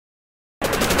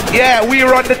Yeah, we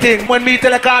run the thing. When me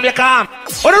tell you calm, you calm.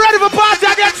 Are you ready for party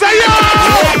again? Say yo!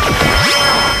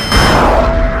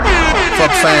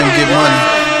 Fuck fame, get money.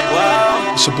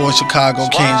 It's your boy Chicago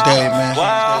King Dave, man.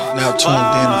 Now tuned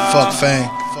in to Fuck Fame.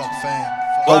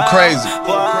 Go crazy.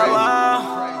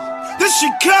 This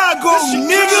Chicago,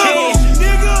 nigga.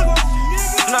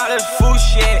 Nah, this fool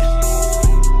shit.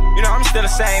 You know, I'm still the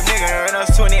same nigga. You know,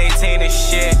 it's 2018 and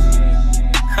shit.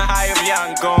 I am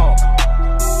young Goon.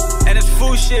 And this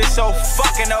fool shit is so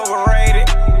fucking overrated.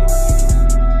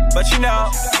 But you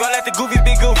know, you gonna let the goofies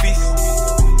be goofies.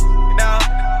 You know,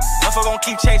 motherfucker gonna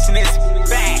keep chasing this.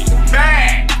 Bang,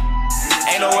 bang.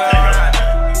 Ain't nowhere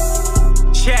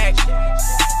around. Check.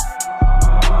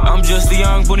 I'm just a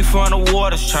young booty from the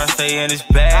waters, tryna stay in this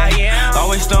bag.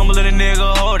 Always stumbling a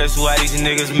nigga hole, that's why these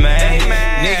niggas mad.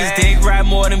 Niggas dick ride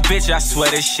more than bitch, I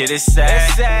swear this shit is sad.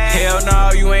 Hell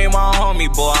no, you ain't my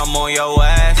homie, boy, I'm on your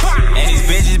ass. And these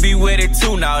bitches be with it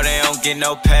too, now they don't get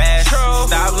no pass.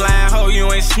 Stop lying, ho,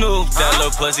 you ain't Snoop, that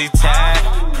little pussy tag.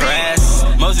 Press,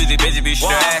 most of these bitches be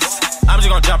stressed. I'm just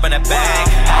gonna jump in that bag.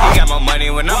 You got my money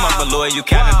when I'm up a lawyer, you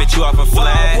capping, bitch, you off a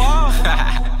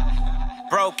flag.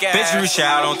 Broke ass. Bitch, reach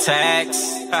out on tax.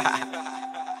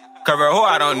 Cover who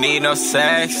I don't need no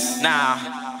sex. Nah.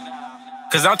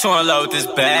 Cause I'm too in love with this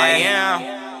bag. I am.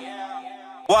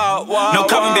 Whoa, whoa. No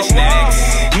cover bitch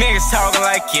next. Niggas talking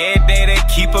like yeah, they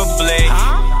keep a blick.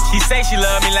 She say she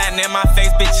love me, lying in my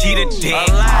face, bitch, she the dick.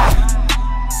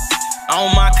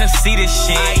 On my conceited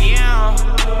shit.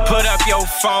 Put up your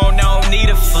phone, don't need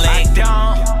a flick.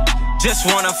 Just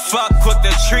wanna fuck quick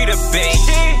to treat a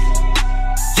bitch.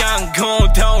 Young Goon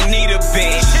don't need a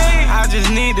bitch. I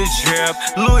just need a trip.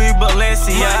 Louis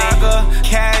Balenciaga.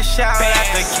 Cash out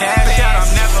after cash out, I'm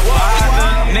never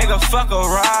bothered. Nigga fuck a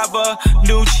robber.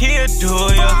 New cheer do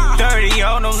ya. 30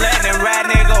 on them letting ride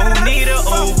nigga who need a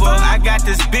Uber. I got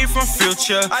this beef from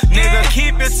Future. Nigga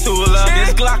keep it to love.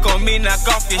 This Glock on me, knock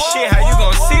off your shit. How you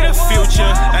gon' see the future?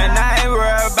 And I ain't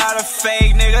worried about a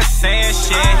fake nigga saying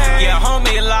shit. Yeah,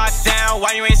 homie locked down.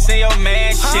 Why you ain't see your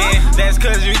man shit? That's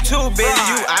cause you too busy.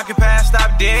 You occupy,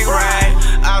 stop dick right.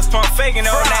 I was pump faking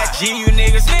on that G, you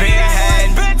niggas been had.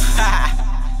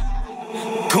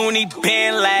 Goonie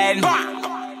Bin Laden.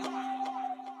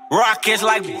 Rockets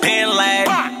like Bin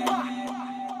Laden.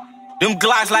 Them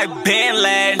Glocks like Bin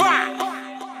Laden.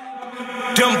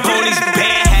 Them booties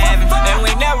been having. And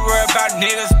we never worry about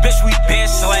niggas, bitch, we been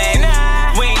slaying.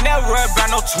 We ain't never worry about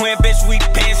no twin, bitch, we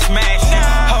been smashing.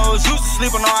 Hoes used to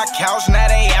sleep on our couch, now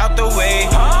they out the way.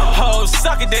 Hoes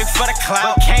suck a dick for the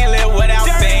clout, can't live without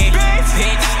babe.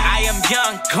 Bitch, I am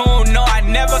young Goon, no, I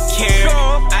never cared.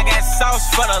 I got sauce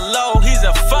for the low, he's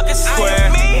a fucking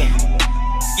square.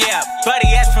 Yeah, buddy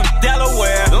ass from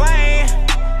Delaware.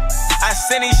 I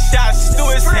send these shots through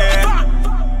his hair.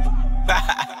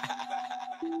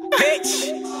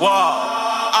 Bitch,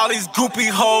 whoa. All these goopy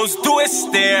hoes do it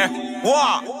stare.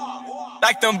 Whoa.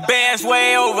 Like them bands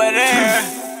way over there.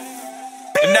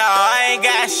 And now I ain't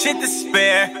got shit to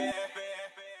spare.